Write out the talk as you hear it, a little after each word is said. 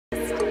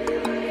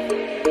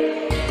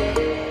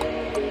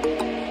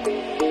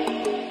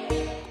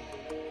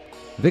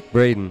Vic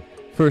Braden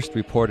first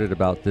reported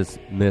about this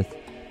myth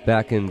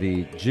back in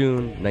the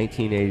June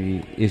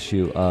 1980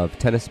 issue of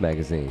Tennis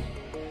Magazine.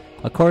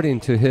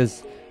 According to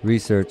his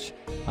research,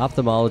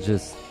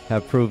 ophthalmologists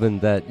have proven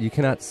that you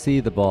cannot see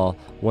the ball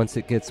once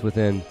it gets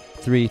within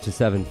 3 to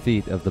 7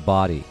 feet of the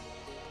body.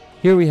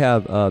 Here we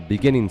have a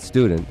beginning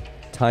student,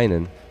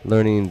 Tynan,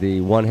 learning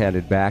the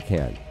one-handed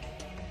backhand.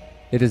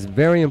 It is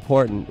very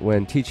important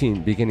when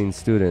teaching beginning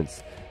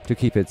students to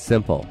keep it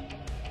simple.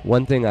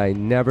 One thing I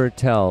never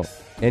tell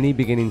any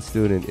beginning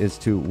student is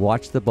to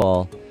watch the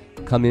ball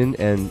come in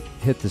and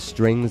hit the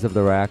strings of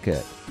the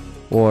racket.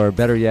 Or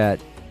better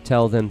yet,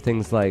 tell them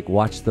things like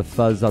watch the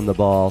fuzz on the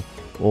ball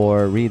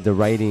or read the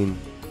writing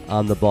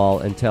on the ball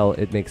until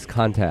it makes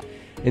contact.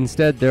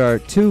 Instead, there are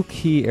two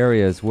key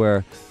areas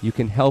where you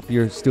can help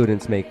your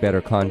students make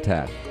better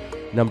contact.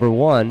 Number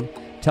one,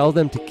 tell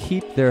them to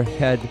keep their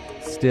head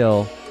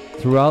still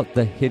throughout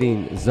the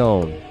hitting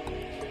zone.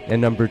 And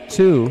number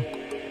two,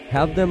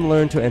 have them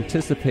learn to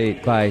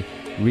anticipate by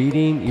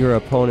reading your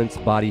opponent's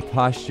body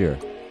posture.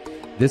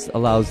 This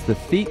allows the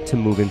feet to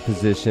move in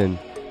position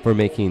for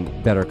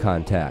making better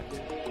contact.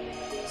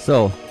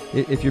 So,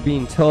 if you're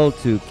being told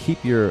to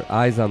keep your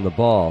eyes on the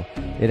ball,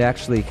 it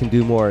actually can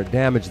do more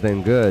damage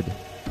than good,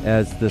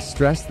 as the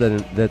stress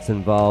that's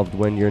involved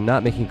when you're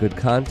not making good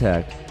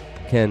contact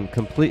can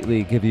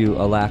completely give you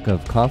a lack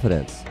of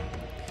confidence.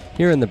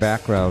 Here in the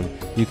background,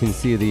 you can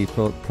see the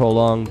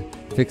prolonged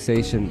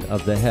fixation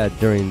of the head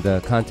during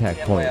the contact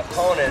point. My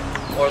opponent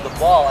or the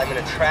ball, I'm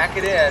going to track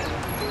it in,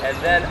 and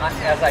then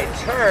as I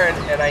turn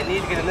and I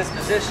need to get in this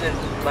position,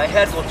 my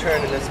head will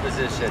turn in this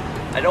position.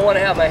 I don't want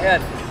to have my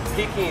head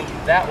peeking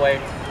that way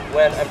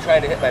when I'm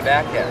trying to hit my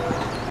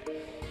backhand.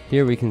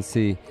 Here we can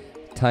see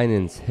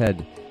Tynan's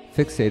head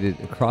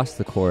fixated across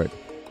the court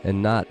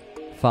and not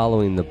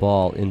following the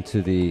ball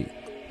into the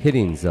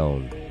hitting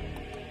zone.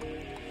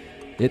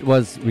 It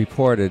was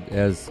reported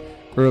as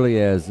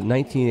early as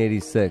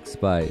 1986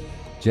 by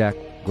Jack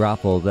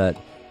Groppel that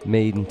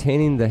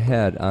maintaining the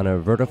head on a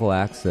vertical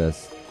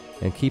axis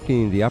and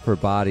keeping the upper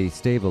body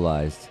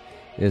stabilized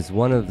is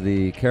one of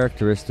the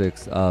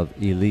characteristics of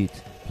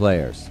elite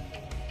players.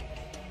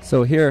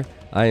 So here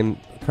I'm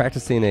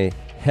practicing a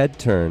head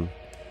turn,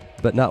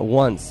 but not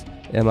once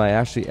am I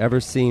actually ever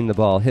seeing the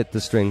ball hit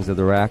the strings of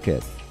the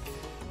racket.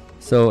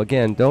 So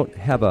again, don't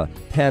have a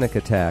panic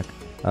attack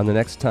on the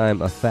next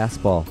time a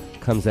fastball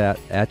comes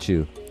at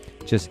you.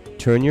 Just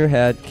turn your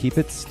head, keep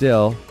it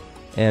still,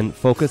 and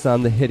focus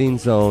on the hitting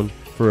zone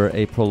for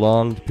a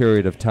prolonged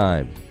period of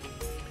time.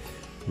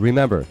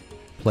 Remember,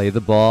 play the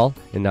ball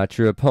and not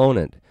your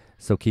opponent.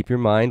 So keep your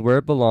mind where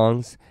it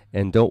belongs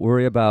and don't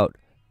worry about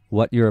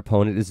what your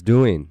opponent is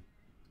doing.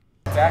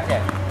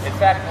 Backhand. In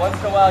fact, once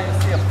in a while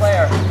you'll see a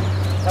player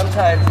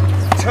sometimes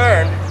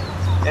turn,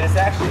 and it's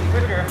actually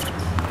quicker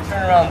to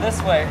turn around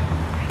this way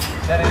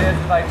than it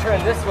is if I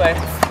turn this way,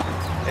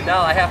 and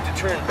now I have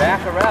to turn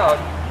back around.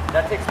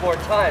 That takes more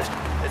time.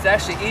 It's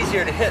actually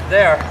easier to hit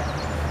there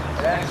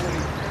and actually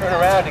turn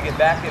around to get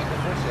back in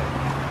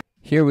position.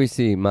 Here we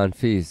see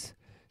Monfils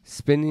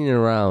spinning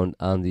around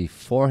on the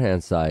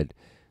forehand side,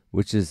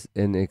 which is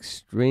an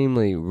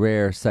extremely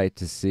rare sight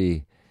to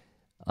see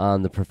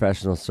on the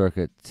professional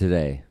circuit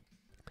today.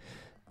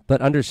 But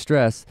under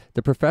stress,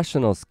 the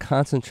professionals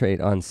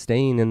concentrate on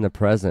staying in the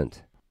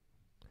present.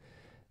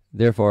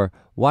 Therefore,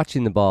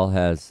 watching the ball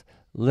has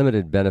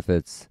limited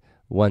benefits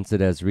once it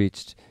has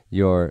reached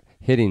your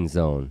hitting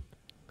zone.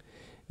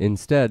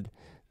 Instead,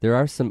 there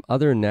are some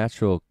other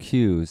natural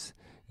cues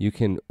you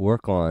can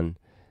work on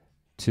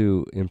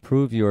to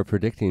improve your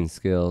predicting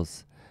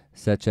skills,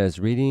 such as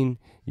reading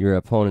your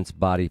opponent's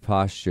body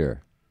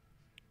posture.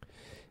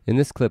 In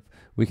this clip,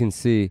 we can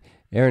see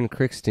Aaron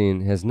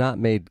Krickstein has not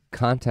made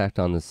contact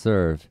on the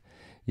serve,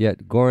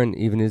 yet Goran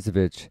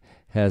Ivanisevic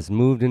has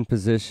moved in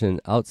position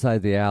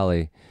outside the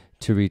alley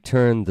to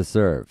return the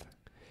serve.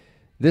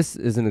 This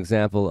is an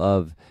example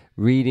of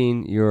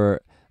reading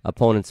your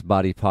opponent's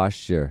body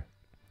posture.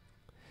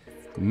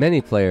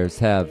 Many players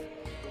have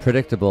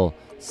predictable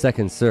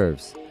second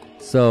serves,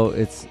 so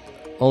it's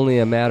only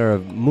a matter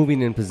of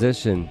moving in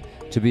position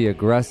to be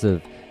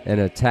aggressive and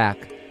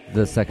attack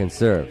the second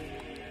serve.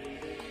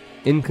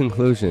 In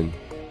conclusion,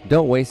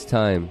 don't waste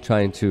time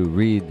trying to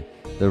read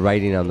the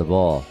writing on the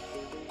ball.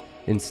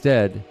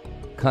 Instead,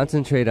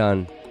 concentrate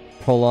on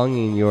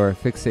prolonging your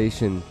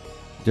fixation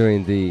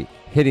during the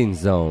hitting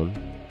zone,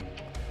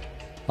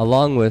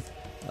 along with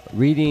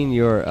reading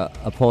your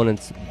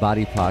opponent's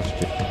body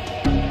posture.